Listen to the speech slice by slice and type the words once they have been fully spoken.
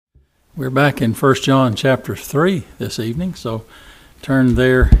We're back in 1 John chapter 3 this evening, so turn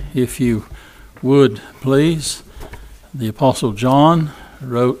there if you would, please. The Apostle John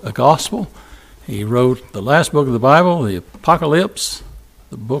wrote a gospel. He wrote the last book of the Bible, the Apocalypse,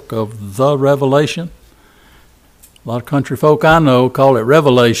 the book of the Revelation. A lot of country folk I know call it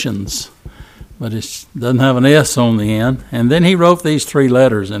Revelations, but it doesn't have an S on the end. And then he wrote these three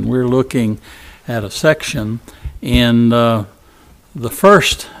letters, and we're looking at a section in the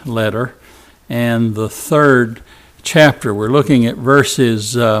first letter and the third chapter. We're looking at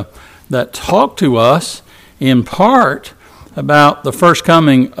verses that talk to us in part about the first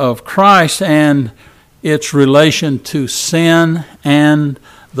coming of Christ and its relation to sin and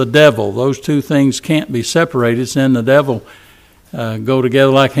the devil. Those two things can't be separated. Sin and the devil go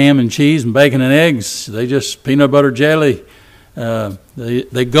together like ham and cheese and bacon and eggs. They just peanut butter jelly.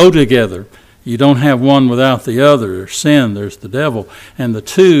 They go together. You don't have one without the other. There's sin, there's the devil. And the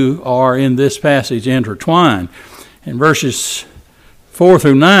two are in this passage intertwined. In verses 4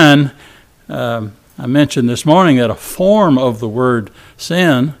 through 9, I mentioned this morning that a form of the word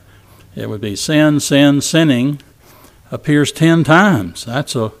sin, it would be sin, sinning, appears 10 times.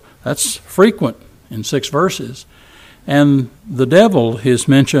 That's frequent in 6 verses. And the devil is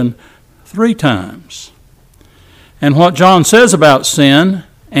mentioned 3 times. And what John says about sin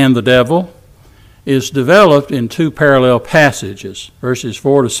and the devil is developed in 2 parallel passages. Verses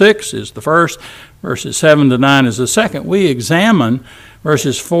 4 to 6 is the first, verses 7 to 9 is the second. We examined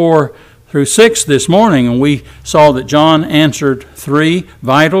verses 4 through 6 this morning, and we saw that John answered 3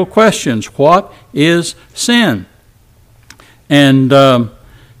 vital questions. What is sin? And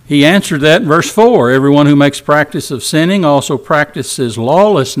he answered that in verse 4. Everyone who makes practice of sinning also practices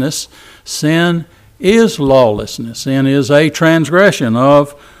lawlessness. Sin is lawlessness. Sin is a transgression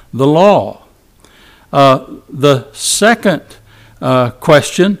of the law. The second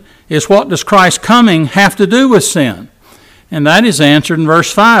question is, what does Christ's coming have to do with sin? And that is answered in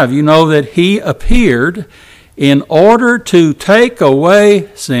verse 5. You know that he appeared in order to take away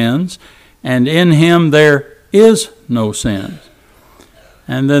sins, and in him there is no sin.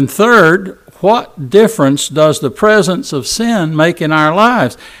 And then third, what difference does the presence of sin make in our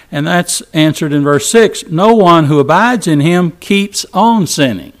lives? And that's answered in verse 6. No one who abides in him keeps on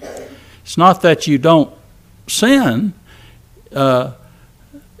sinning. It's not that you don't sin,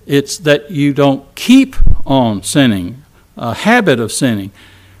 it's that you don't keep on sinning, a habit of sinning.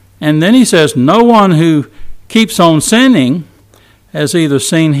 And then he says, no one who keeps on sinning has either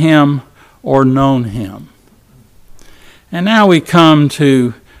seen him or known him. And now we come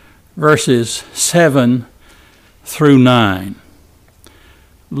to verses 7 through 9.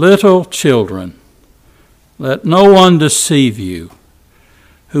 Little children, let no one deceive you.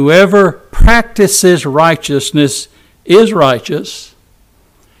 Whoever practices righteousness is righteous,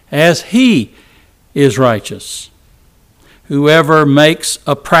 as he is righteous. Whoever makes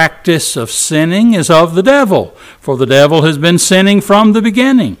a practice of sinning is of the devil, for the devil has been sinning from the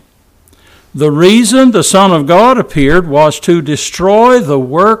beginning. The reason the Son of God appeared was to destroy the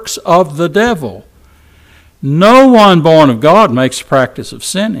works of the devil. No one born of God makes a practice of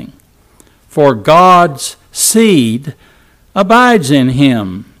sinning, for God's seed abides in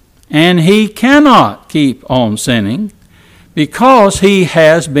him, and he cannot keep on sinning because he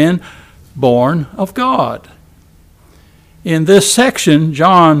has been born of God. In this section,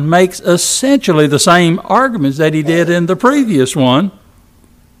 John makes essentially the same arguments that he did in the previous one.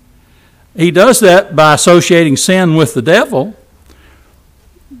 He does that by associating sin with the devil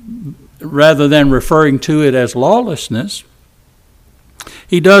rather than referring to it as lawlessness.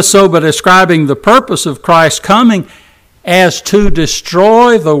 He does so by describing the purpose of Christ's coming as to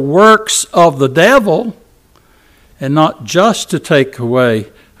destroy the works of the devil and not just to take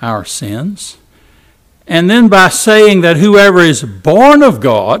away our sins. And then by saying that whoever is born of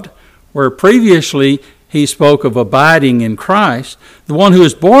God, where previously he spoke of abiding in Christ, the one who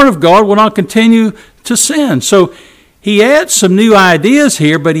is born of God will not continue to sin. So he adds some new ideas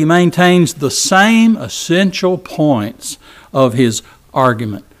here, but he maintains the same essential points of his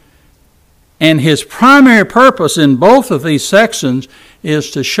argument. And his primary purpose in both of these sections is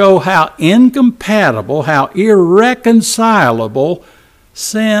to show how incompatible, how irreconcilable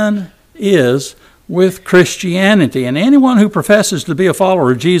sin is with Christianity. And anyone who professes to be a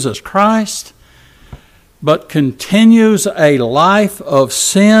follower of Jesus Christ but continues a life of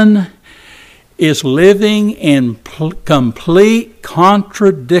sin is living in complete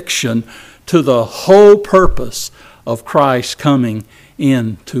contradiction to the whole purpose of Christ coming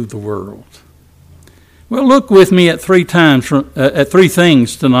into the world. Well, look with me at 3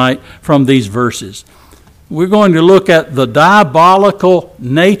 things tonight from these verses. we're going to look at the diabolical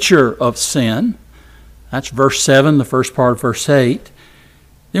nature of sin. That's verse 7, the first part of verse 8.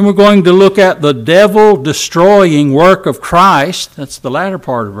 Then we're going to look at the devil-destroying work of Christ. That's the latter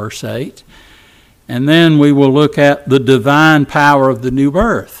part of verse 8. And then we will look at the divine power of the new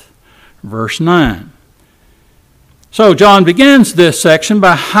birth, verse 9. So John begins this section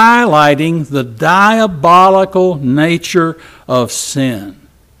by highlighting the diabolical nature of sin.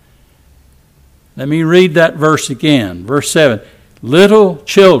 Let me read that verse again. Verse 7. Little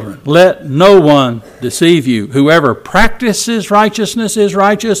children, let no one deceive you. Whoever practices righteousness is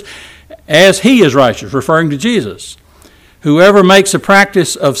righteous as he is righteous, referring to Jesus. Whoever makes a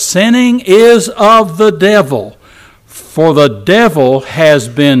practice of sinning is of the devil, for the devil has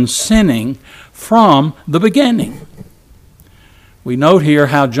been sinning from the beginning. We note here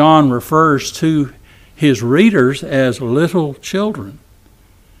how John refers to his readers as little children.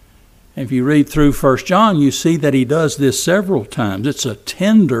 If you read through 1 John, you see that he does this several times. It's a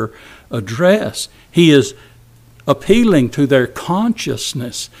tender address. He is appealing to their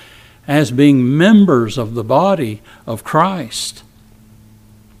consciousness as being members of the body of Christ.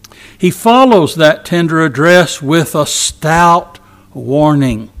 He follows that tender address with a stout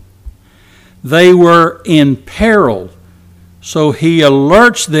warning. They were in peril, so he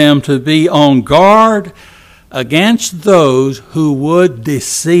alerts them to be on guard against those who would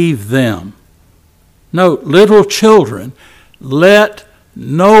deceive them. Note, little children, let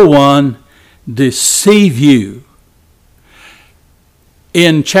no one deceive you.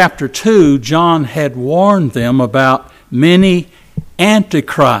 In chapter 2, John had warned them about many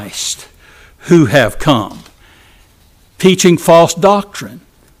antichrists who have come, teaching false doctrine.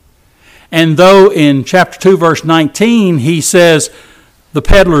 And though in chapter 2, verse 19, he says, the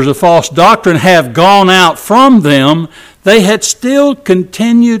peddlers of false doctrine have gone out from them, they had still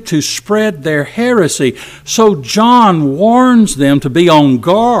continued to spread their heresy. So John warns them to be on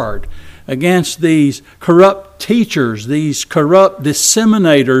guard against these corrupt teachers, these corrupt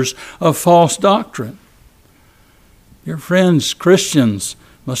disseminators of false doctrine. Dear friends, Christians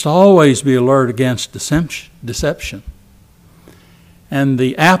must always be alert against deception. And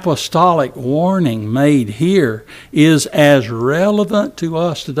the apostolic warning made here is as relevant to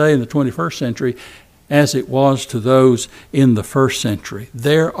us today in the 21st century as it was to those in the first century.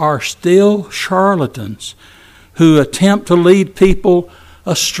 There are still charlatans who attempt to lead people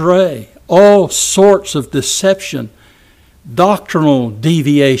astray, all sorts of deception, doctrinal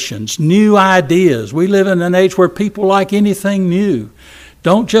deviations, new ideas. We live in an age where people like anything new.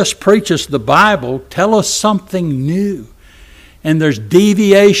 Don't just preach us the Bible, tell us something new. And there's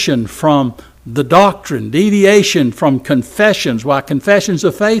deviation from the doctrine, deviation from confessions. Why, confessions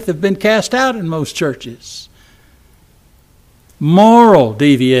of faith have been cast out in most churches. Moral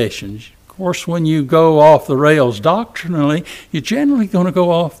deviations. Of course, when you go off the rails doctrinally, you're generally going to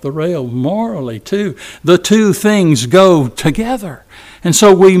go off the rail morally too. The two things go together. And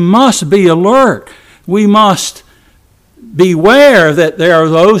so we must be alert. We must beware that there are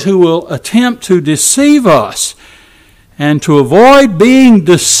those who will attempt to deceive us. And to avoid being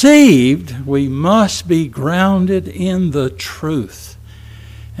deceived, we must be grounded in the truth.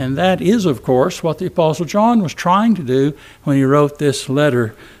 And that is, of course, what the Apostle John was trying to do when he wrote this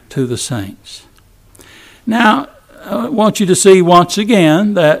letter to the saints. Now, I want you to see once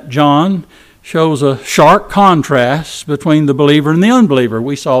again that John shows a sharp contrast between the believer and the unbeliever.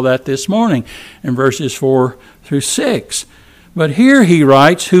 We saw that this morning in verses 4 through 6. But here he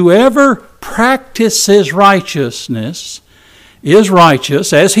writes, whoever practices righteousness is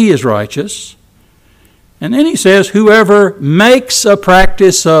righteous as he is righteous. And then he says, whoever makes a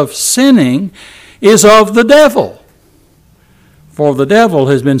practice of sinning is of the devil. For the devil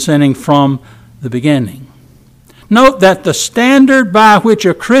has been sinning from the beginning. Note that the standard by which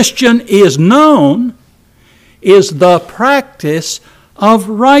a Christian is known is the practice of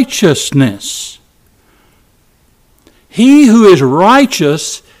righteousness. He who is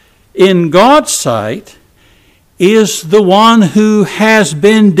righteous in God's sight is the one who has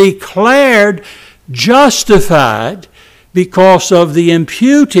been declared justified because of the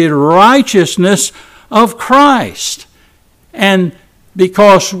imputed righteousness of Christ. And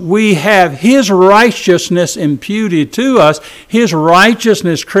because we have His righteousness imputed to us, His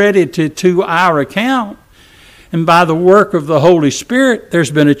righteousness credited to our account, and by the work of the Holy Spirit,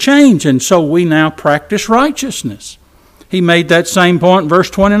 there's been a change, and so we now practice righteousness. He made that same point in verse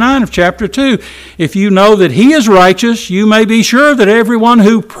 29 of chapter 2. If you know that He is righteous, you may be sure that everyone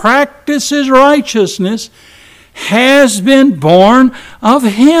who practices righteousness has been born of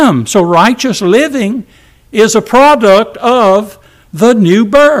Him. So righteous living is a product of the new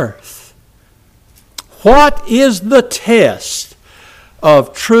birth. what is the test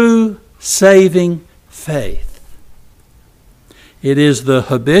of true saving faith? It is the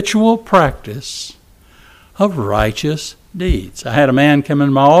habitual practice of righteous deeds. I had a man come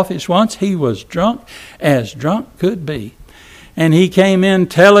in my office once. He was drunk as drunk could be. And he came in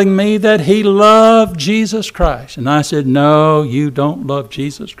telling me that he loved Jesus Christ. And I said, no, you don't love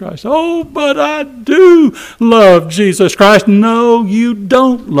Jesus Christ. Oh, but I do love Jesus Christ. No, you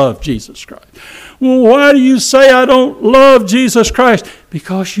don't love Jesus Christ. Well, why do you say I don't love Jesus Christ?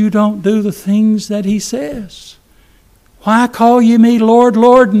 Because you don't do the things that he says. Why call ye me Lord,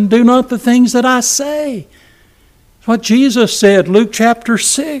 Lord, and do not the things that I say? That's what Jesus said, Luke chapter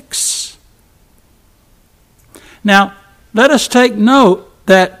 6. Now, let us take note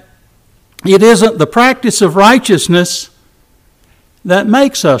that it isn't the practice of righteousness that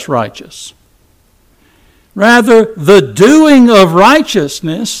makes us righteous. Rather, the doing of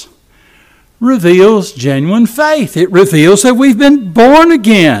righteousness reveals genuine faith. It reveals that we've been born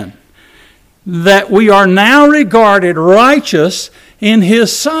again, that we are now regarded righteous in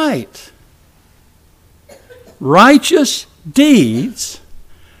His sight. Righteous deeds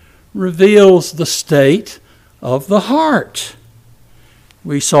reveals the state of the heart.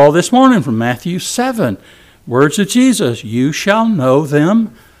 We saw this morning from Matthew 7, words of Jesus, you shall know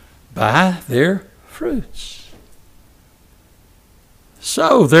them by their fruits.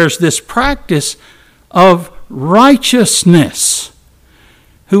 So there's this practice of righteousness.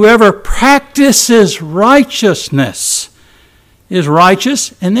 Whoever practices righteousness is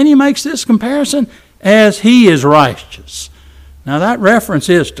righteous, and then he makes this comparison, as he is righteous. Now that reference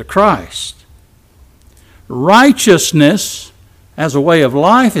is to Christ. Righteousness as a way of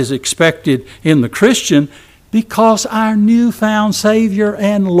life is expected in the Christian because our newfound Savior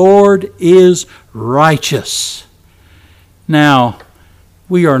and Lord is righteous. Now,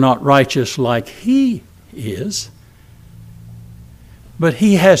 we are not righteous like He is, but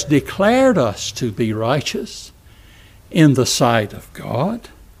He has declared us to be righteous in the sight of God.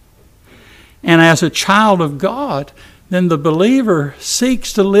 And as a child of God, then the believer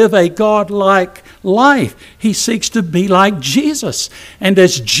seeks to live a God-like life. He seeks to be like Jesus. And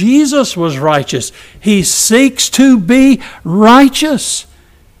as Jesus was righteous, he seeks to be righteous.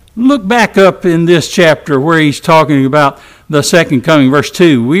 Look back up in this chapter where he's talking about the second coming. Verse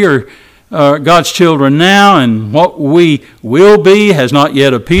 2, we are God's children now, and what we will be has not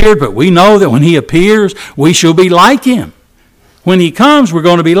yet appeared, but we know that when He appears, we shall be like Him. When He comes, we're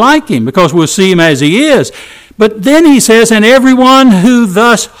going to be like Him because we'll see Him as He is. But then he says, and everyone who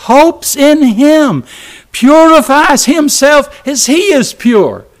thus hopes in Him purifies himself as He is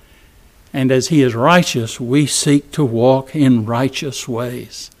pure. And as He is righteous, we seek to walk in righteous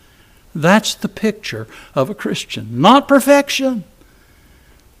ways. That's the picture of a Christian. Not perfection,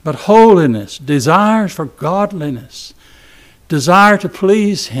 but holiness, desires for godliness, desire to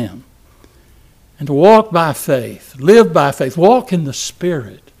please Him, and to walk by faith, live by faith, walk in the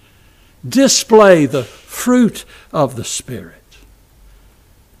Spirit, display the fruit of the Spirit.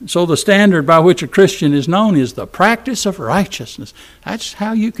 So the standard by which a Christian is known is the practice of righteousness. That's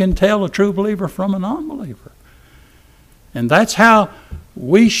how you can tell a true believer from an unbeliever. And that's how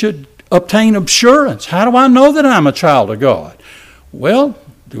we should obtain assurance. How do I know that I'm a child of God? Well,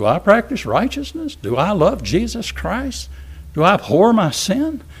 do I practice righteousness? Do I love Jesus Christ? Do I abhor my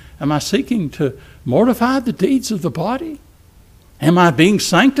sin? Am I seeking to mortify the deeds of the body? Am I being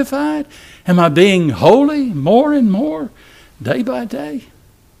sanctified? Am I being holy more and more, day by day?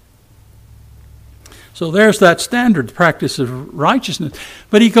 So there's that standard practice of righteousness.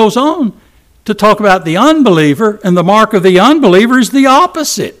 But he goes on to talk about the unbeliever, and the mark of the unbeliever is the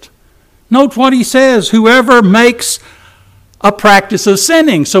opposite. Note what he says, whoever makes a practice of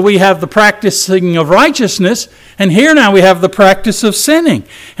sinning. So we have the practicing of righteousness, and here now we have the practice of sinning.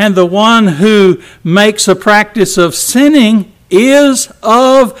 And the one who makes a practice of sinning is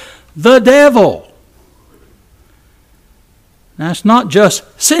of the devil. Now it's not just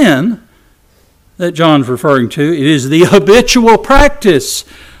sin that John's referring to. It is the habitual practice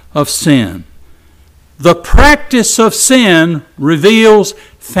of sin. The practice of sin reveals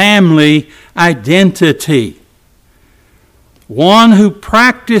family identity. One who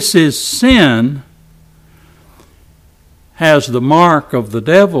practices sin has the mark of the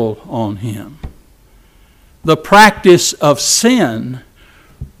devil on him. The practice of sin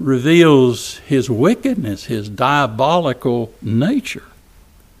reveals his wickedness, his diabolical nature.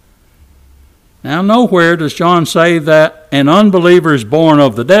 Now, nowhere does John say that an unbeliever is born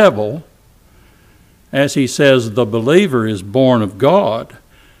of the devil, as he says the believer is born of God.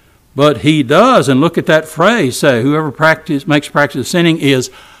 But he does, and look at that phrase, say, whoever makes practice of sinning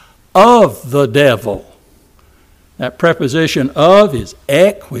is of the devil. That preposition of is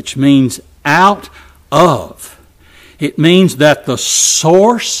ek, which means out of. It means that the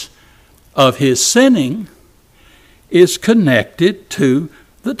source of his sinning is connected to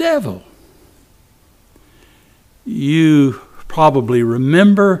the devil. You probably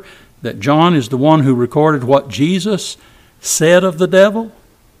remember that John is the one who recorded what Jesus said of the devil.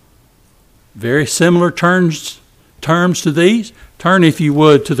 Very similar terms to these. Turn, if you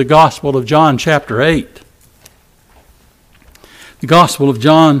would, to the Gospel of John chapter 8. The Gospel of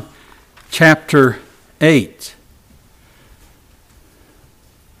John chapter 8.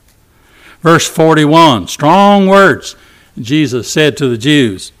 Verse 41, strong words. Jesus said to the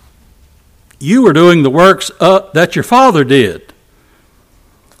Jews, "You are doing the works that your father did."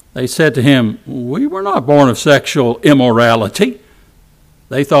 They said to him, "We were not born of sexual immorality."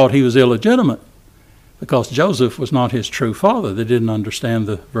 They thought he was illegitimate because Joseph was not his true father. They didn't understand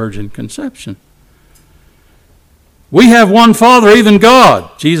the virgin conception. "We have one Father, even God."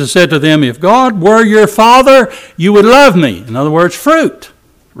 Jesus said to them, "If God were your Father, you would love me." In other words, fruit,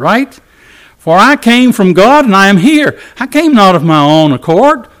 right? "For I came from God and I am here. I came not of my own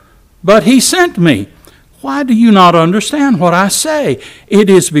accord, but he sent me. Why do you not understand what I say? It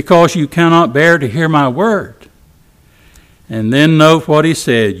is because you cannot bear to hear my word." And then note what he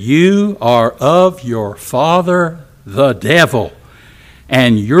said. "You are of your father, the devil,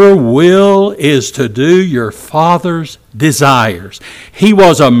 and your will is to do your father's desires. He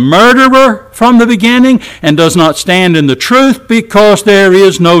was a murderer from the beginning and does not stand in the truth because there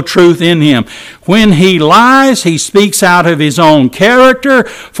is no truth in him. When he lies, he speaks out of his own character,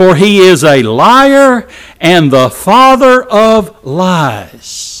 for he is a liar and the father of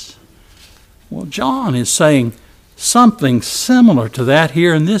lies." Well, John is saying something similar to that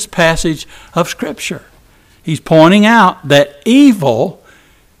here in this passage of Scripture. He's pointing out that evil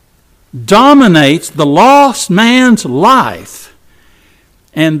dominates the lost man's life,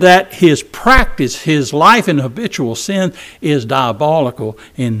 and that his practice, his life in habitual sin, is diabolical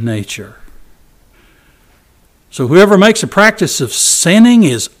in nature. So whoever makes a practice of sinning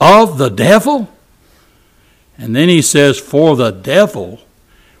is of the devil. And then he says, "For the devil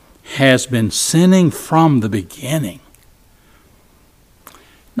has been sinning from the beginning."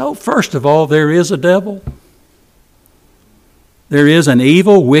 No, first of all, there is a devil. There is an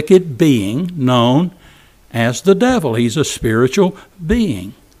evil, wicked being known as the devil. He's a spiritual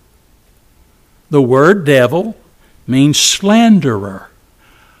being. The word devil means slanderer,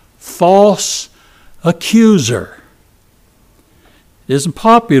 false accuser. It isn't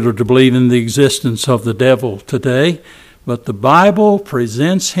popular to believe in the existence of the devil today, but the Bible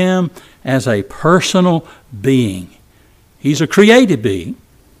presents him as a personal being. He's a created being.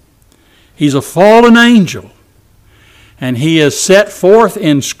 He's a fallen angel. And he is set forth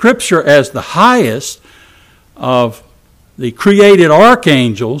in Scripture as the highest of the created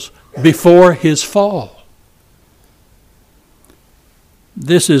archangels before his fall.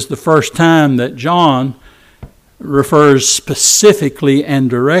 This is the first time that John refers specifically and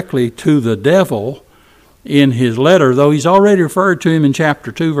directly to the devil in his letter, though he's already referred to him in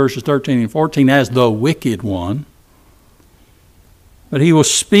chapter 2, verses 13 and 14 as the wicked one. But he will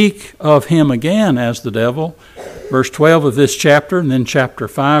speak of him again as the devil, verse 12 of this chapter, and then chapter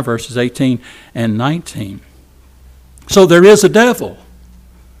 5, verses 18 and 19. So there is a devil.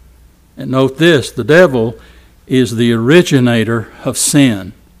 And note this, the devil is the originator of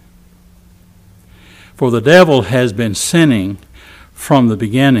sin. For the devil has been sinning from the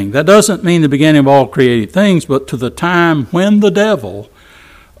beginning. That doesn't mean the beginning of all created things, but to the time when the devil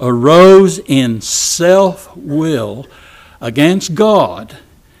arose in self-will against God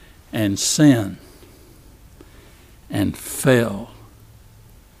and sin and fell.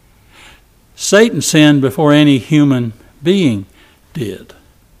 Satan sinned before any human being did.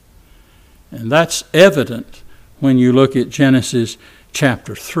 And that's evident when you look at Genesis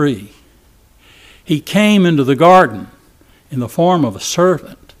chapter 3. He came into the garden in the form of a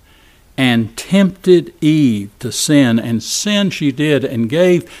serpent and tempted Eve to sin, and sin she did and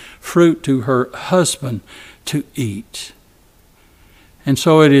gave fruit to her husband to eat. And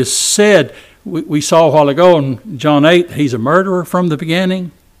so it is said, we saw a while ago in John 8, he's a murderer from the beginning.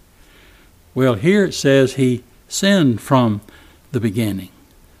 Well, here it says he sinned from the beginning.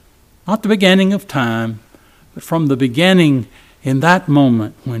 Not the beginning of time, but from the beginning in that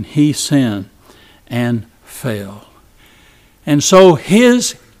moment when he sinned and fell. And so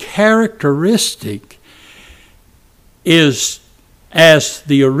his characteristic is, as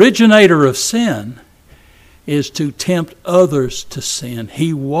the originator of sin, is to tempt others to sin.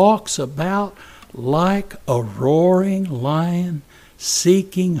 He walks about like a roaring lion,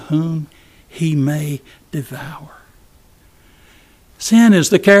 seeking whom he may devour. Sin is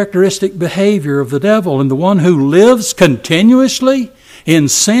the characteristic behavior of the devil, and the one who lives continuously in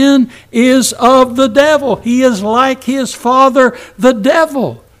sin is of the devil. He is like his father, the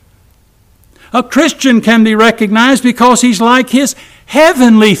devil. A Christian can be recognized because he's like his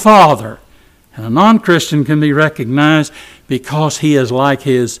heavenly Father. And a non-Christian can be recognized because he is like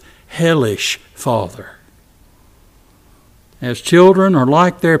his hellish father. As children are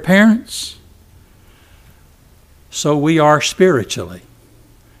like their parents, so we are spiritually.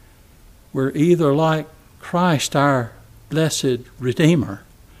 We're either like Christ, our blessed Redeemer,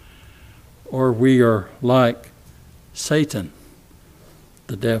 or we are like Satan,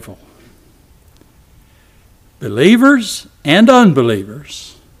 the devil. Believers and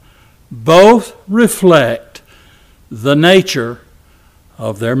unbelievers both reflect the nature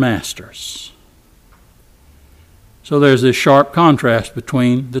of their masters. So there's this sharp contrast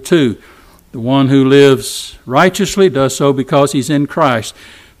between the two. The one who lives righteously does so because he's in Christ.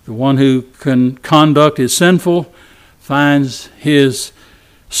 The one who can conduct is sinful finds his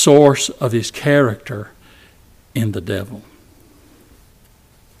source of his character in the devil.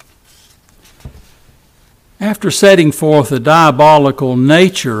 After setting forth the diabolical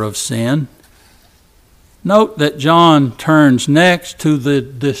nature of sin, note that John turns next to the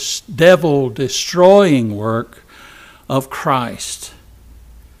devil-destroying work of Christ.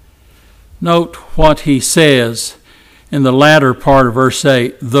 Note what he says in the latter part of verse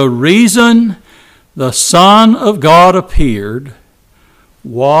 8. The reason the Son of God appeared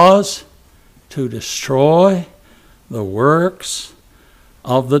was to destroy the works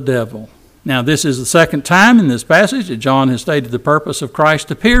of the devil. Now, this is the second time in this passage that John has stated the purpose of Christ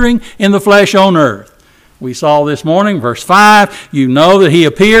appearing in the flesh on earth. We saw this morning, verse 5, you know that he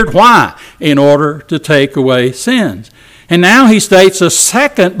appeared. Why? In order to take away sins. And now he states a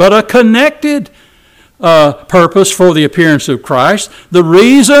second but a connected purpose for the appearance of Christ. The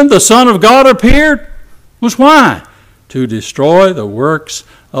reason the Son of God appeared was why? To destroy the works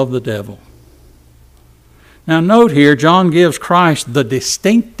of the devil. Now note here, John gives Christ the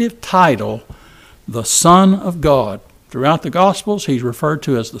distinctive title, the Son of God. Throughout the Gospels, he's referred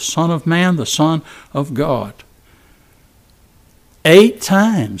to as the Son of Man, the Son of God. 8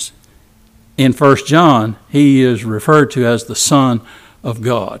 times in 1 John, he is referred to as the Son of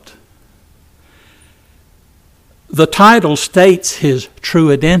God. The title states his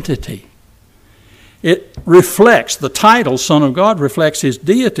true identity. It reflects, the title, Son of God, reflects his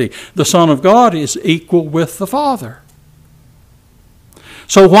deity. The Son of God is equal with the Father.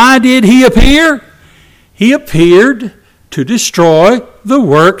 So why did he appear? He appeared to destroy the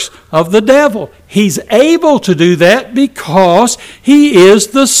works of the devil. He's able to do that because he is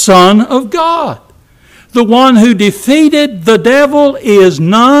the Son of God. The one who defeated the devil is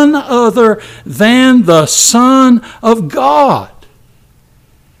none other than the Son of God.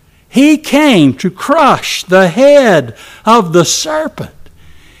 He came to crush the head of the serpent.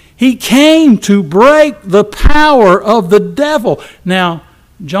 He came to break the power of the devil. Now,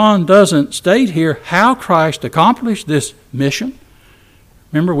 John doesn't state here how Christ accomplished this mission.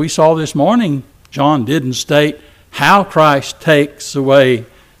 Remember, we saw this morning, John didn't state how Christ takes away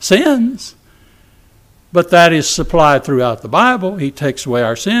sins. But that is supplied throughout the Bible. He takes away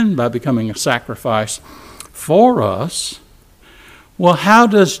our sin by becoming a sacrifice for us. Well, how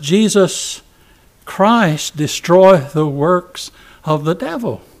does Jesus Christ destroy the works of the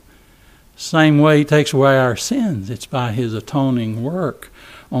devil? Same way he takes away our sins. It's by his atoning work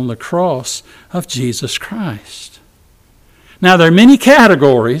on the cross of Jesus Christ. Now, there are many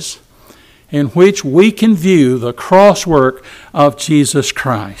categories in which we can view the cross work of Jesus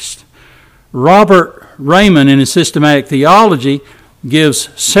Christ. Robert Raymond, in his Systematic Theology, gives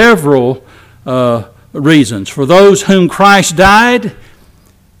several reasons. For those whom Christ died,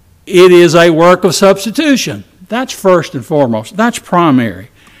 it is a work of substitution. That's first and foremost. That's primary.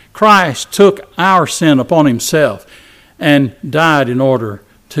 Christ took our sin upon himself and died in order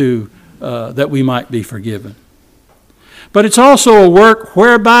to that we might be forgiven. But it's also a work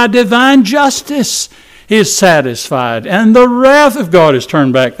whereby divine justice is satisfied and the wrath of God is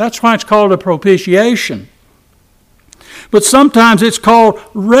turned back. That's why it's called a propitiation. But sometimes it's called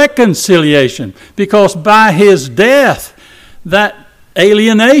reconciliation, because by his death that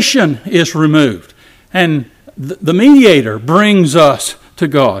alienation is removed and the mediator brings us to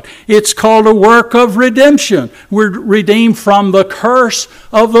God. It's called a work of redemption. We're redeemed from the curse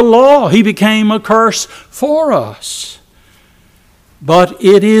of the law. He became a curse for us. But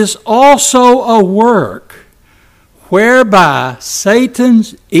it is also a work whereby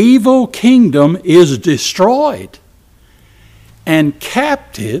Satan's evil kingdom is destroyed and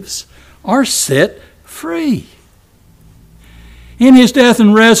captives are set free. In his death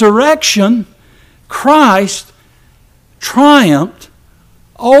and resurrection, Christ triumphed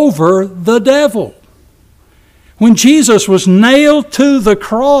over the devil. When Jesus was nailed to the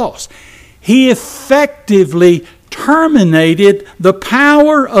cross, he effectively terminated the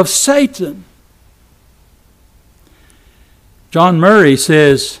power of Satan. John Murray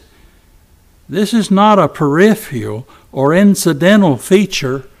says, this is not a peripheral or incidental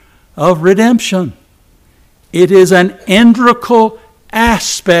feature of redemption. It is an integral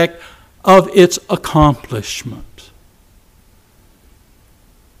aspect of its accomplishment.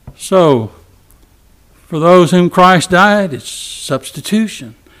 So, for those whom Christ died, it's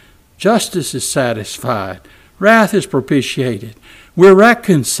substitution. Justice is satisfied. Wrath is propitiated. We're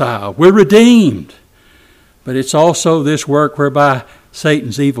reconciled. We're redeemed. But it's also this work whereby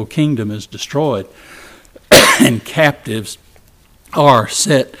Satan's evil kingdom is destroyed and captives are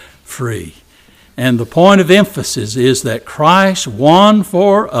set free. And the point of emphasis is that Christ won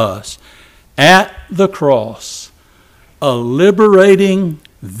for us at the cross a liberating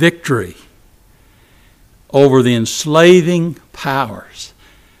victory over the enslaving powers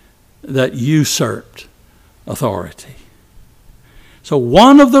that usurped authority. So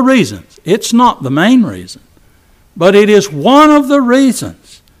one of the reasons, it's not the main reason, but it is one of the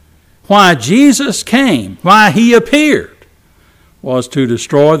reasons why Jesus came, why he appeared, was to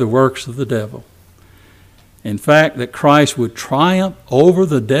destroy the works of the devil. In fact, that Christ would triumph over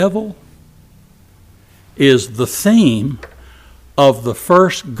the devil is the theme of the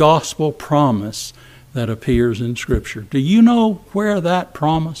first gospel promise that appears in Scripture. Do you know where that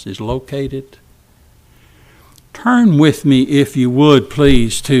promise is located? Turn with me, if you would,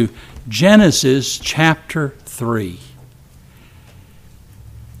 please, to Genesis chapter 3.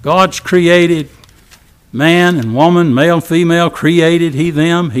 God's created man and woman, male and female, created he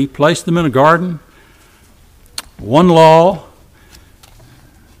them. He placed them in a garden. One law: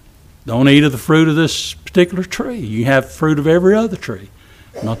 don't eat of the fruit of this particular tree. You have fruit of every other tree,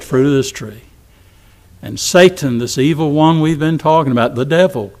 not the fruit of this tree. And Satan, this evil one we've been talking about, the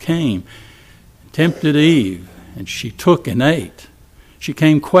devil, came, tempted Eve, and she took and ate. She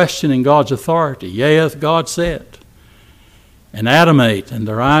came questioning God's authority. Yea, hath God said. And Adam ate, and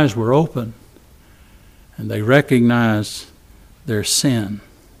their eyes were open, and they recognized their sin.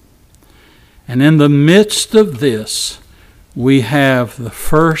 And in the midst of this, we have the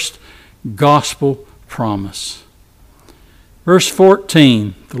first gospel promise. Verse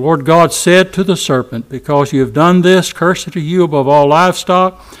 14, the Lord God said to the serpent, because you have done this, cursed are you above all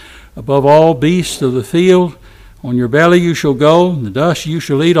livestock, above all beasts of the field. On your belly you shall go, and the dust you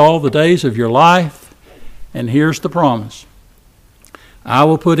shall eat all the days of your life. And here's the promise. I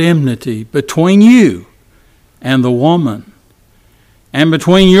will put enmity between you and the woman, and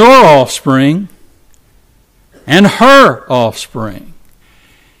between your offspring and her offspring.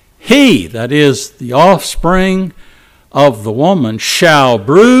 He, that is the offspring of the woman, shall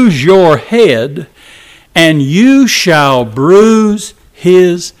bruise your head, and you shall bruise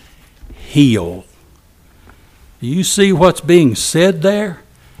his heel. Do you see what's being said there?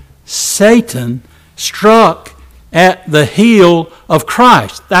 Satan struck at the heel of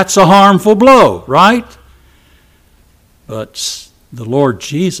Christ. That's a harmful blow, right? But the Lord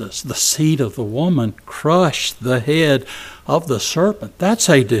Jesus, the seed of the woman, crushed the head of the serpent. That's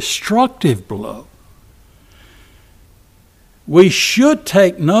a destructive blow. We should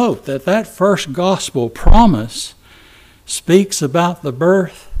take note that that first gospel promise speaks about the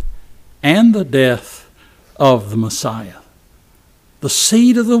birth and the death of the Messiah, the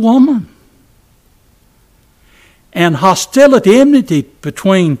seed of the woman. And hostility, enmity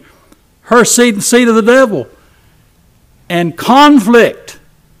between her seed and the seed of the devil, and conflict,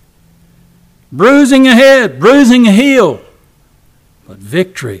 bruising a head, bruising a heel. But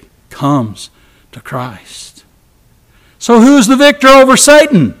victory comes to Christ. So who's the victor over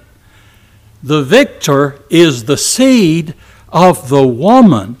Satan? The victor is the seed of the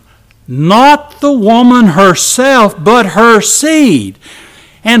woman, not the woman herself, but her seed.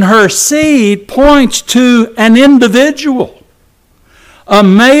 And her seed points to an individual, a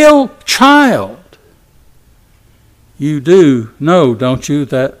male child. You do know, don't you,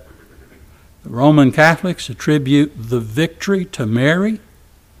 that the Roman Catholics attribute the victory to Mary?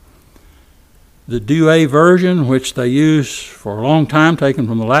 The Douay version, which they use for a long time, taken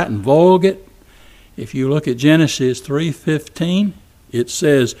from the Latin Vulgate, if you look at Genesis 3:15, it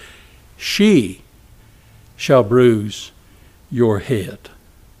says, she shall bruise your head.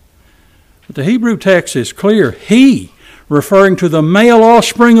 But the Hebrew text is clear. He, referring to the male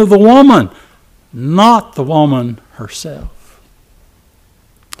offspring of the woman, not the woman herself.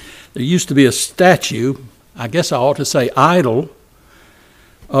 There used to be a statue, I guess I ought to say idol,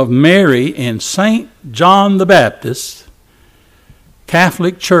 of Mary in St. John the Baptist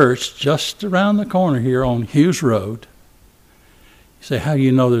Catholic Church just around the corner here on Hughes Road. You say, how do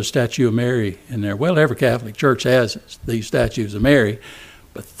you know there's a statue of Mary in there? Well, every Catholic church has these statues of Mary.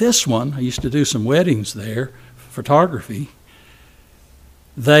 But this one, I used to do some weddings there, photography.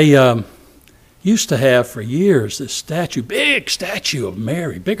 They used to have for years this statue, big statue of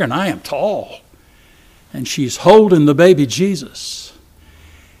Mary, bigger than I am tall. And she's holding the baby Jesus.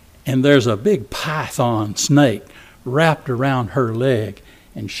 And there's a big python snake wrapped around her leg,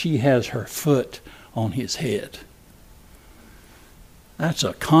 and she has her foot on his head. That's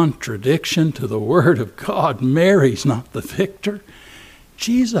a contradiction to the Word of God. Mary's not the victor.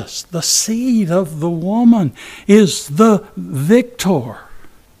 Jesus, the seed of the woman, is the victor.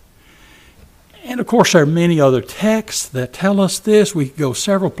 And of course, there are many other texts that tell us this. We could go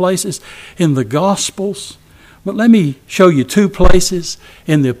several places in the Gospels. But let me show you two places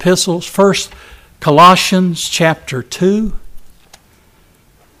in the epistles. First, Colossians chapter 2.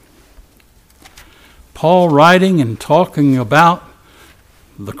 Paul writing and talking about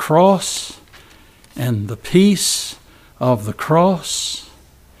the cross and the peace of the cross.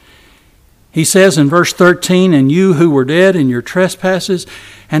 He says in verse 13, and you who were dead in your trespasses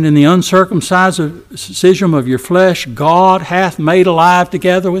and in the uncircumcision of your flesh, God hath made alive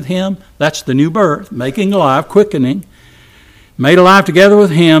together with him. That's the new birth, making alive, quickening. Made alive together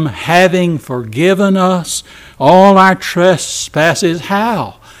with him, having forgiven us all our trespasses.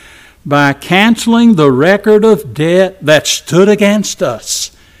 How? By canceling the record of debt that stood against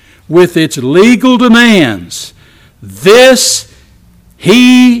us with its legal demands. This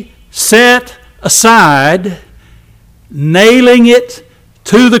he set aside, nailing it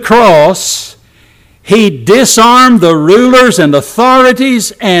to the cross. He disarmed the rulers and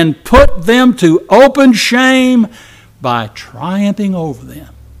authorities and put them to open shame by triumphing over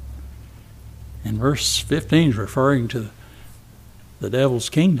them. And verse 15 is referring to the devil's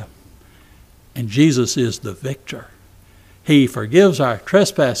kingdom. And Jesus is the victor. He forgives our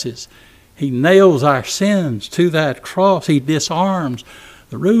trespasses. He nails our sins to that cross. He disarms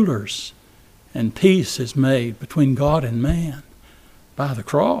the rulers. And peace is made between God and man by the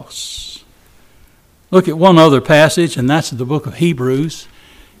cross. Look at one other passage, and that's the book of Hebrews,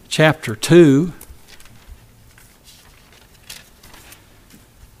 chapter 2.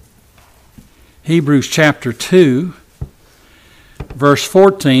 Hebrews chapter 2, verse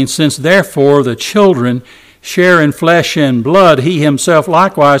 14, since therefore the children share in flesh and blood, he himself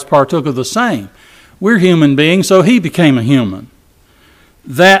likewise partook of the same. We're human beings, so he became a human.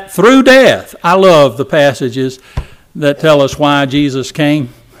 That through death, I love the passages that tell us why Jesus came.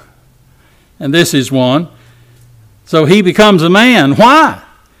 And this is one. So he becomes a man. Why?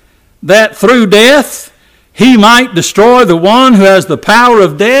 That through death, he might destroy the one who has the power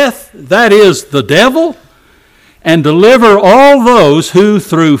of death, that is, the devil, and deliver all those who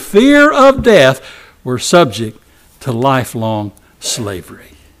through fear of death were subject to lifelong slavery.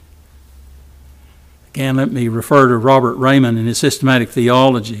 Again, let me refer to Robert Raymond in his Systematic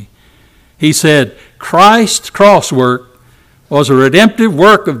Theology. He said, Christ's cross work was a redemptive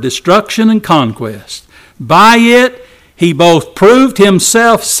work of destruction and conquest. By it, he both proved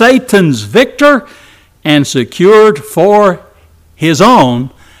himself Satan's victor and secured for his own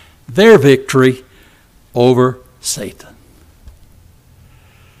their victory over Satan.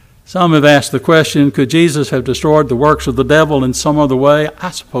 Some have asked the question, could Jesus have destroyed the works of the devil in some other way?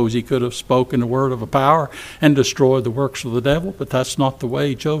 I suppose he could have spoken the word of a power and destroyed the works of the devil, but that's not the way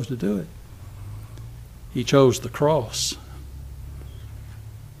he chose to do it. He chose the cross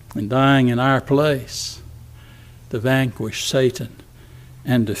and dying in our place to vanquish Satan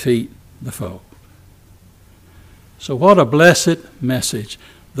and defeat the foe. So what a blessed message.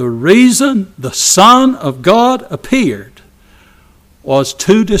 The reason the Son of God appeared was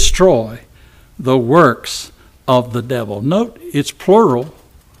to destroy the works of the devil. Note, it's plural,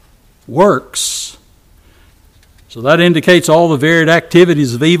 works. So that indicates all the varied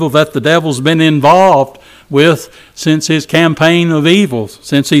activities of evil that the devil's been involved with since his campaign of evil,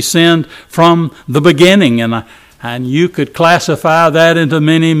 since he sinned from the beginning. And you could classify that into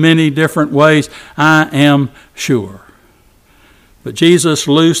many, many different ways, I am sure. But Jesus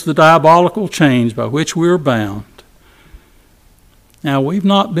loosed the diabolical chains by which we are bound. Now, we've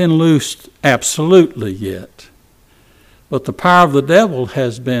not been loosed absolutely yet, but the power of the devil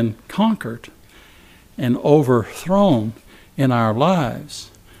has been conquered and overthrown in our lives.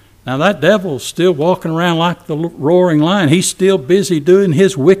 Now, that devil's still walking around like the roaring lion. He's still busy doing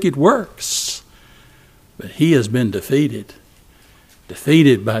his wicked works. But he has been defeated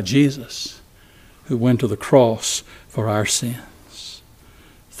by Jesus, who went to the cross for our sins.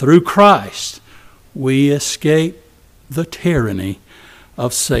 through Christ, we escape the tyranny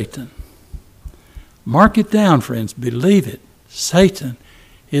of Satan. Mark it down, friends. Believe it. Satan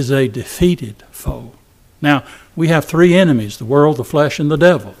is a defeated foe. Now, we have three enemies: the world, the flesh, and the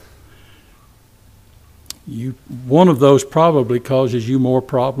devil. One of those probably causes you more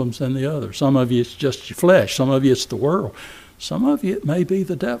problems than the other. Some of you it's just your flesh. Some of you it's the world. Some of you it may be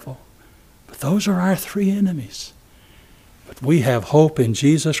the devil. But those are our three enemies. But we have hope in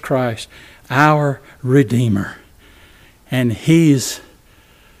Jesus Christ, our Redeemer. And He's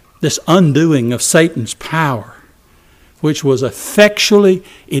this undoing of Satan's power, which was effectually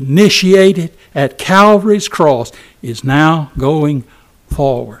initiated at Calvary's cross, is now going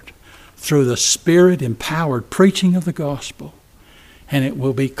forward through the Spirit-empowered preaching of the gospel. And it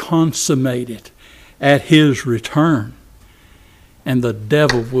will be consummated at His return. And the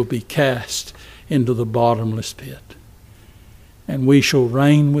devil will be cast into the bottomless pit. And we shall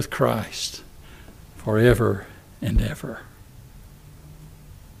reign with Christ forever and ever.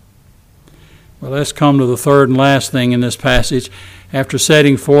 Well, let's come to the third and last thing in this passage. After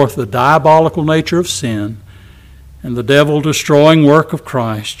setting forth the diabolical nature of sin and the devil-destroying work of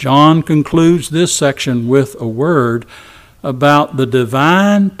Christ, John concludes this section with a word about the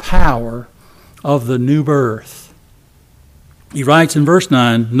divine power of the new birth. He writes in verse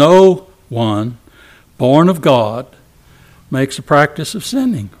 9, "No one born of God makes a practice of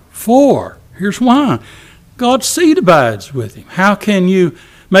sinning. For," here's why, "God's seed abides with him." How can you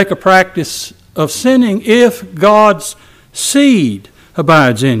make a practice of sinning if God's seed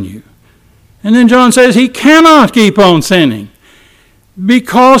abides in you? And then John says he cannot keep on sinning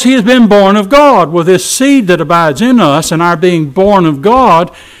because he has been born of God. Well, this seed that abides in us and our being born of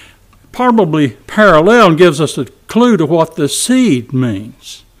God probably parallel and gives us a clue to what the seed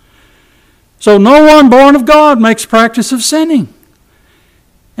means. So no one born of God makes practice of sinning.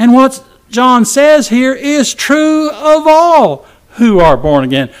 And what John says here is true of all who are born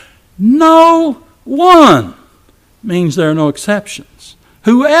again. No one means there are no exceptions.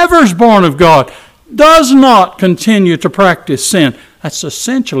 Whoever's born of God does not continue to practice sin. That's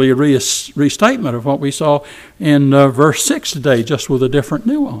essentially a restatement of what we saw in verse 6 today, just with a different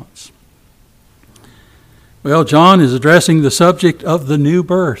nuance. Well, John is addressing the subject of the new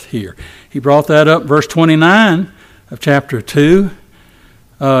birth here. He brought that up, verse 29 of chapter 2.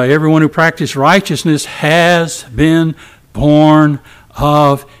 Everyone who practices righteousness has been born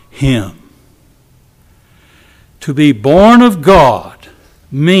of Him. To be born of God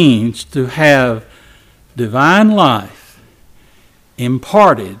means to have divine life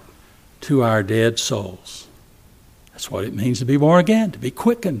imparted to our dead souls. That's what it means to be born again, to be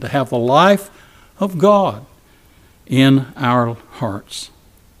quickened, to have the life of God in our hearts.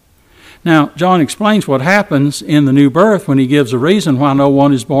 Now, John explains what happens in the new birth when he gives a reason why no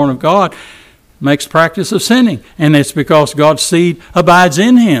one is born of God makes practice of sinning. And it's because God's seed abides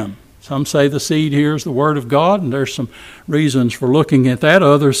in him. Some say the seed here is the Word of God, and there's some reasons for looking at that.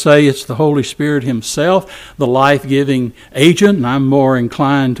 Others say it's the Holy Spirit Himself, the life-giving agent, and I'm more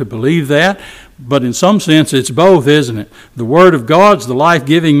inclined to believe that. But in some sense, it's both, isn't it? The Word of God's the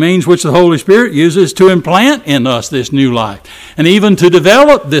life-giving means which the Holy Spirit uses to implant in us this new life, and even to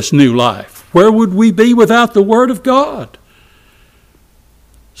develop this new life. Where would we be without the Word of God?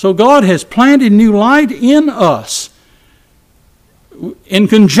 So God has planted new light in us in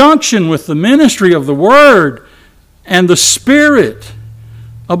conjunction with the ministry of the Word and the Spirit.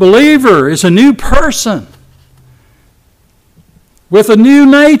 A believer is a new person with a new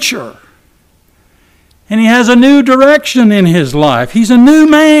nature. And he has a new direction in his life. He's a new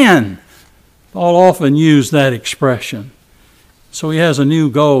man. Paul often used that expression. So he has a new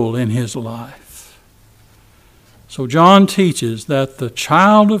goal in his life. So John teaches that the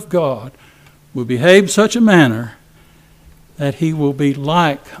child of God will behave in such a manner that he will be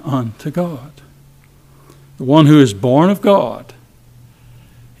like unto God. The one who is born of God,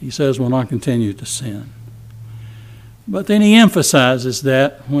 he says, will not continue to sin. But then he emphasizes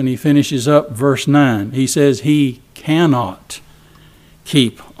that when he finishes up verse 9. He says he cannot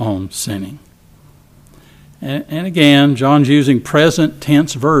keep on sinning. And again, John's using present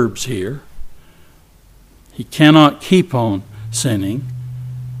tense verbs here. He cannot keep on sinning.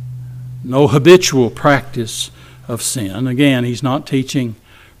 No habitual practice of sin. Again, he's not teaching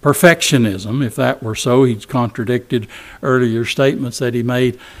perfectionism. If that were so, he'd contradicted earlier statements that he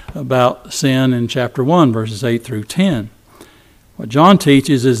made about sin in chapter 1, verses 8 through 10. What John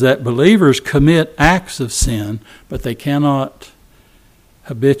teaches is that believers commit acts of sin, but they cannot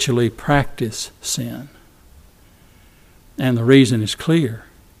habitually practice sin. And the reason is clear.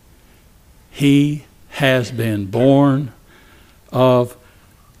 He has been born of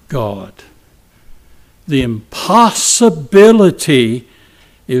God. The impossibility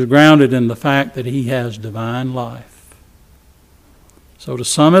is grounded in the fact that he has divine life. So to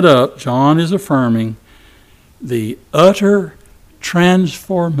sum it up, John is affirming the utter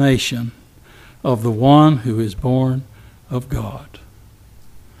transformation of the one who is born of God.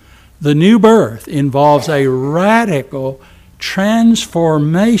 The new birth involves a radical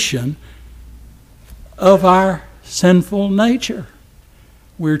transformation of our sinful nature.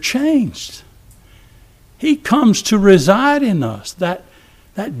 We're changed. He comes to reside in us. That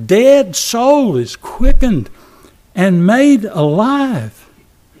dead soul is quickened and made alive.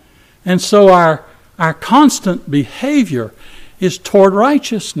 And so our constant behavior is toward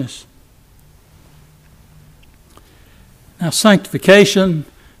righteousness. Now, sanctification,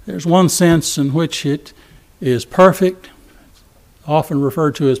 there's one sense in which it is perfect, often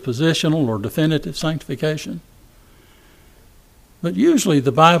referred to as positional or definitive sanctification. But usually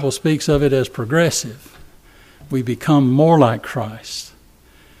the Bible speaks of it as progressive. We become more like Christ.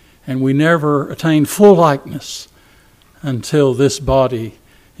 And we never attain full likeness until this body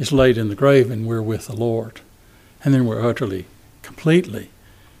is laid in the grave and we're with the Lord. And then we're utterly, completely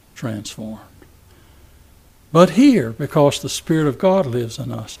transformed. But here, because the Spirit of God lives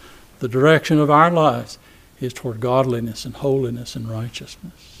in us, the direction of our lives is toward godliness and holiness and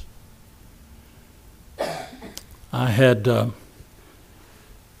righteousness. I had a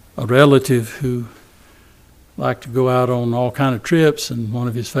relative who liked to go out on all kind of trips, and one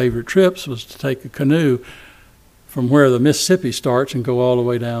of his favorite trips was to take a canoe from where the Mississippi starts and go all the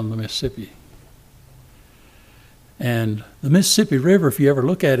way down the Mississippi. And the Mississippi River, if you ever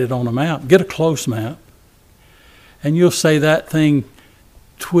look at it on a map, get a close map, and you'll say that thing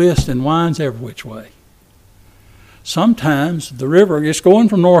twists and winds every which way. Sometimes the river is going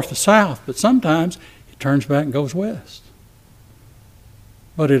from north to south, but sometimes it turns back and goes west.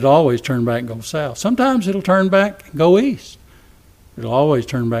 But it'll always turn back and go south. Sometimes it'll turn back and go east. It'll always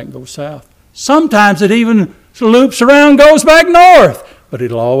turn back and go south. Sometimes it even loops around and goes back north, but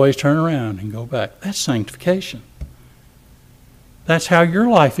it'll always turn around and go back. That's sanctification. That's how your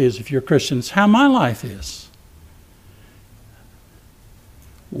life is if you're a Christian. It's how my life is.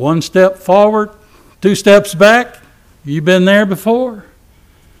 One step forward, 2 steps back. You've been there before.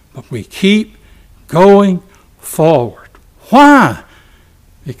 But we keep going forward. Why?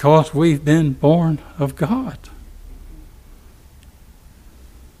 Because we've been born of God.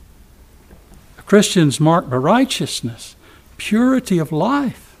 A Christian's marked by righteousness, purity of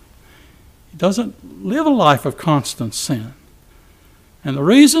life. He doesn't live a life of constant sin. And the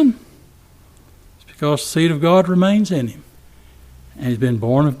reason is because the seed of God remains in him. And he's been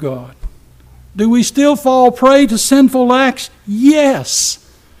born of God. Do we still fall prey to sinful acts? Yes.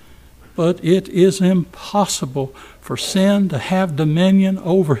 But it is impossible for sin to have dominion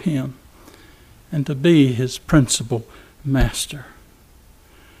over him and to be his principal master.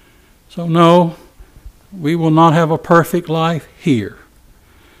 So no, we will not have a perfect life here.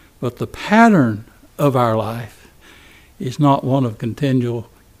 But the pattern of our life is not one of continual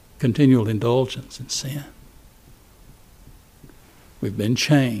indulgence in sin. We've been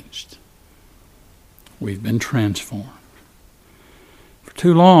changed. We've been transformed. For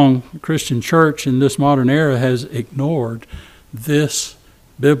too long, the Christian church in this modern era has ignored this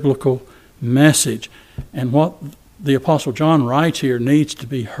biblical message. And what the Apostle John writes here needs to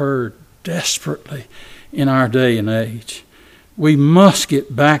be heard desperately in our day and age. We must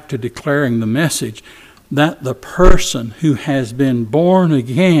get back to declaring the message that the person who has been born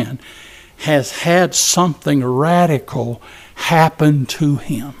again has had something radical happen to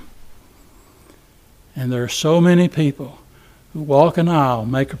him. And there are so many people who walk an aisle,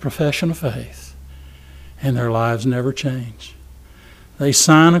 make a profession of faith, and their lives never change. They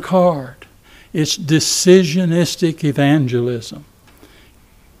sign a card. It's decisionistic evangelism.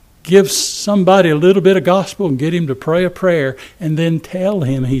 Give somebody a little bit of gospel and get him to pray a prayer and then tell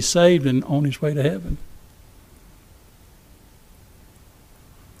him he's saved and on his way to heaven.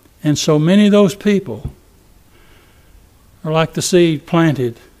 And so many of those people are like the seed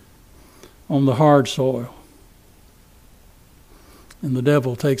planted on the hard soil. And the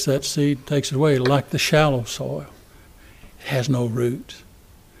devil takes that seed, takes it away, like the shallow soil. It has no root.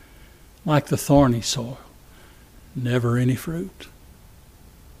 Like the thorny soil, never any fruit.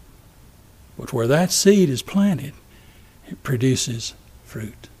 But where that seed is planted, it produces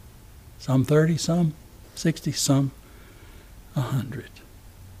fruit. Some 30, some 60, some 100.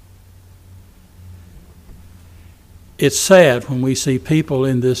 It's sad when we see people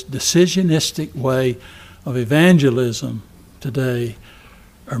in this decisionistic way of evangelism today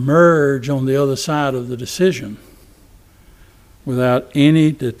emerge on the other side of the decision without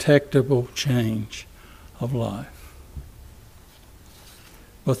any detectable change of life.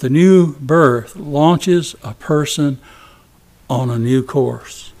 But the new birth launches a person on a new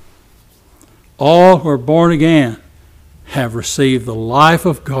course. All who are born again have received the life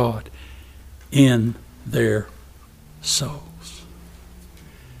of God in their souls.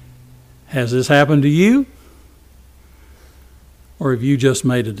 Has this happened to you? Or have you just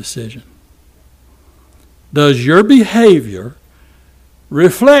made a decision? Does your behavior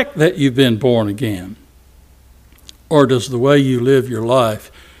reflect that you've been born again? Or does the way you live your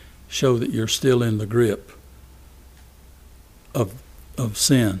life show that you're still in the grip of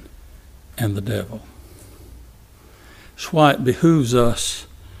sin and the devil? That's why it behooves us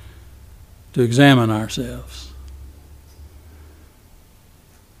to examine ourselves.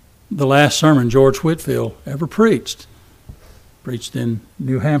 The last sermon George Whitefield ever preached in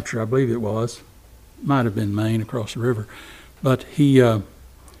New Hampshire, I believe it was. Might have been Maine, across the river. But he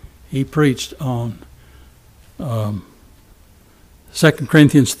preached on 2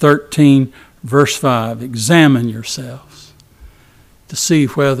 Corinthians 13, verse 5. Examine yourselves to see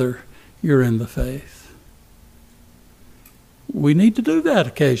whether you're in the faith. We need to do that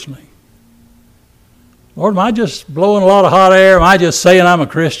occasionally. Lord, am I just blowing a lot of hot air? Am I just saying I'm a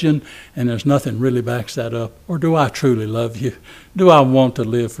Christian and there's nothing really backs that up? Or do I truly love you? Do I want to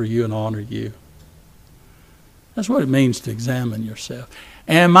live for you and honor you? That's what it means to examine yourself.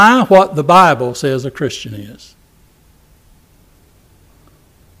 Am I what the Bible says a Christian is?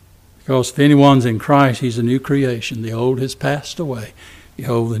 Because if anyone's in Christ, he's a new creation. The old has passed away.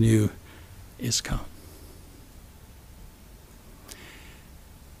 Behold, the new is come.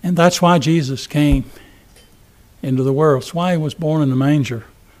 And that's why Jesus came into the world. That's why he was born in the manger.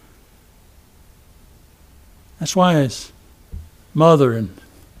 That's why his mother and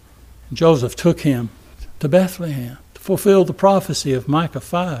Joseph took him to Bethlehem to fulfill the prophecy of Micah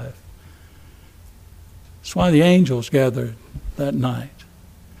 5. That's why the angels gathered that night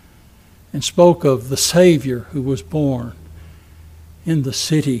and spoke of the Savior who was born in the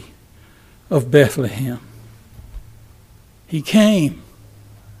city of Bethlehem. He came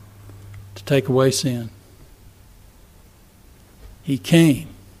to take away sin. He came.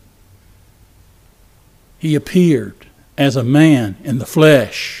 He appeared as a man in the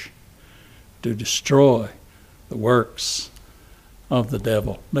flesh to destroy the works of the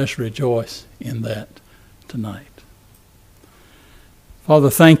devil. Let's rejoice in that tonight. Father,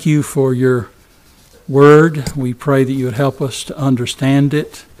 thank you for your word. We pray that you would help us to understand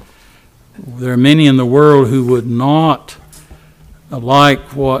it. There are many in the world who would not like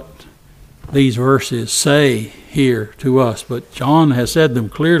what these verses say here to us, but John has said them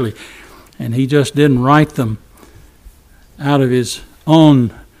clearly, and he just didn't write them out of his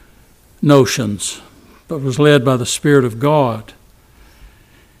own notions, but was led by the Spirit of God.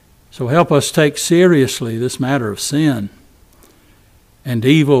 So help us take seriously this matter of sin and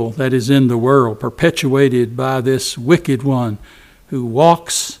evil that is in the world, perpetuated by this wicked one who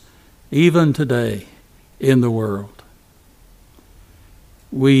walks even today in the world.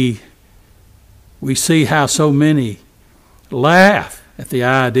 We see how so many laugh at the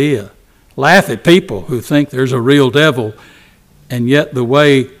idea, laugh at people who think there's a real devil, and yet the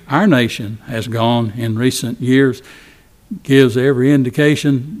way our nation has gone in recent years gives every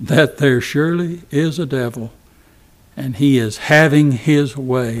indication that there surely is a devil, and he is having his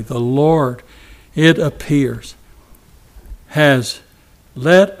way. The Lord, it appears, has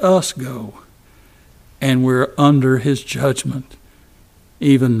let us go, and we're under his judgment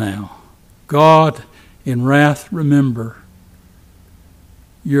even now. God, in wrath, remember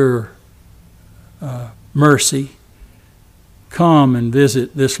your mercy. Come and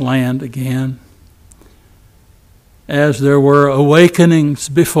visit this land again. As there were awakenings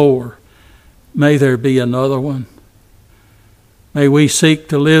before, may there be another one. May we seek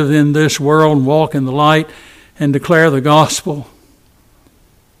to live in this world and walk in the light and declare the gospel.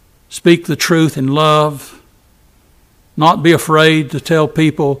 Speak the truth in love. Not be afraid to tell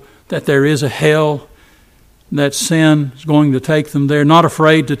people that there is a hell, that sin is going to take them there. Not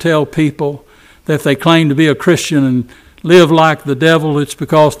afraid to tell people that if they claim to be a Christian and live like the devil, it's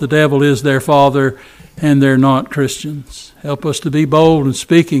because the devil is their father and they're not Christians. Help us to be bold in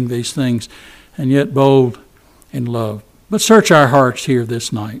speaking these things, and yet bold in love. But search our hearts here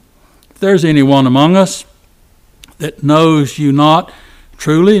this night. If there's anyone among us that knows you not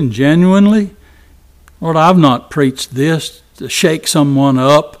truly and genuinely, Lord, I've not preached this to shake someone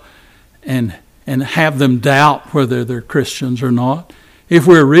up and have them doubt whether they're Christians or not. If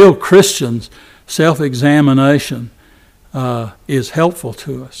we're real Christians, self-examination is helpful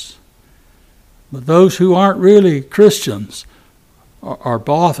to us. But those who aren't really Christians, are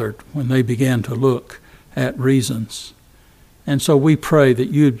bothered when they begin to look at reasons. And so we pray that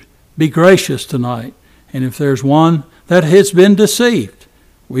you'd be gracious tonight. And if there's one that has been deceived,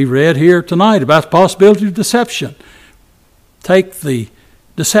 we read here tonight about the possibility of deception. Take the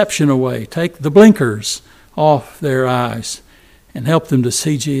deception away. Take the blinkers off their eyes and help them to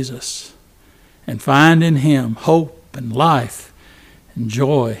see Jesus and find in Him hope and life and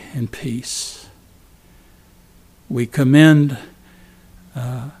joy and peace. We commend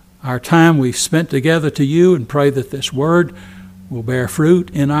our time we've spent together to you and pray that this word will bear fruit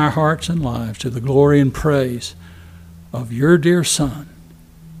in our hearts and lives to the glory and praise of your dear Son.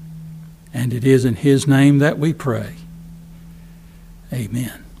 And it is in His name that we pray.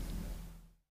 Amen.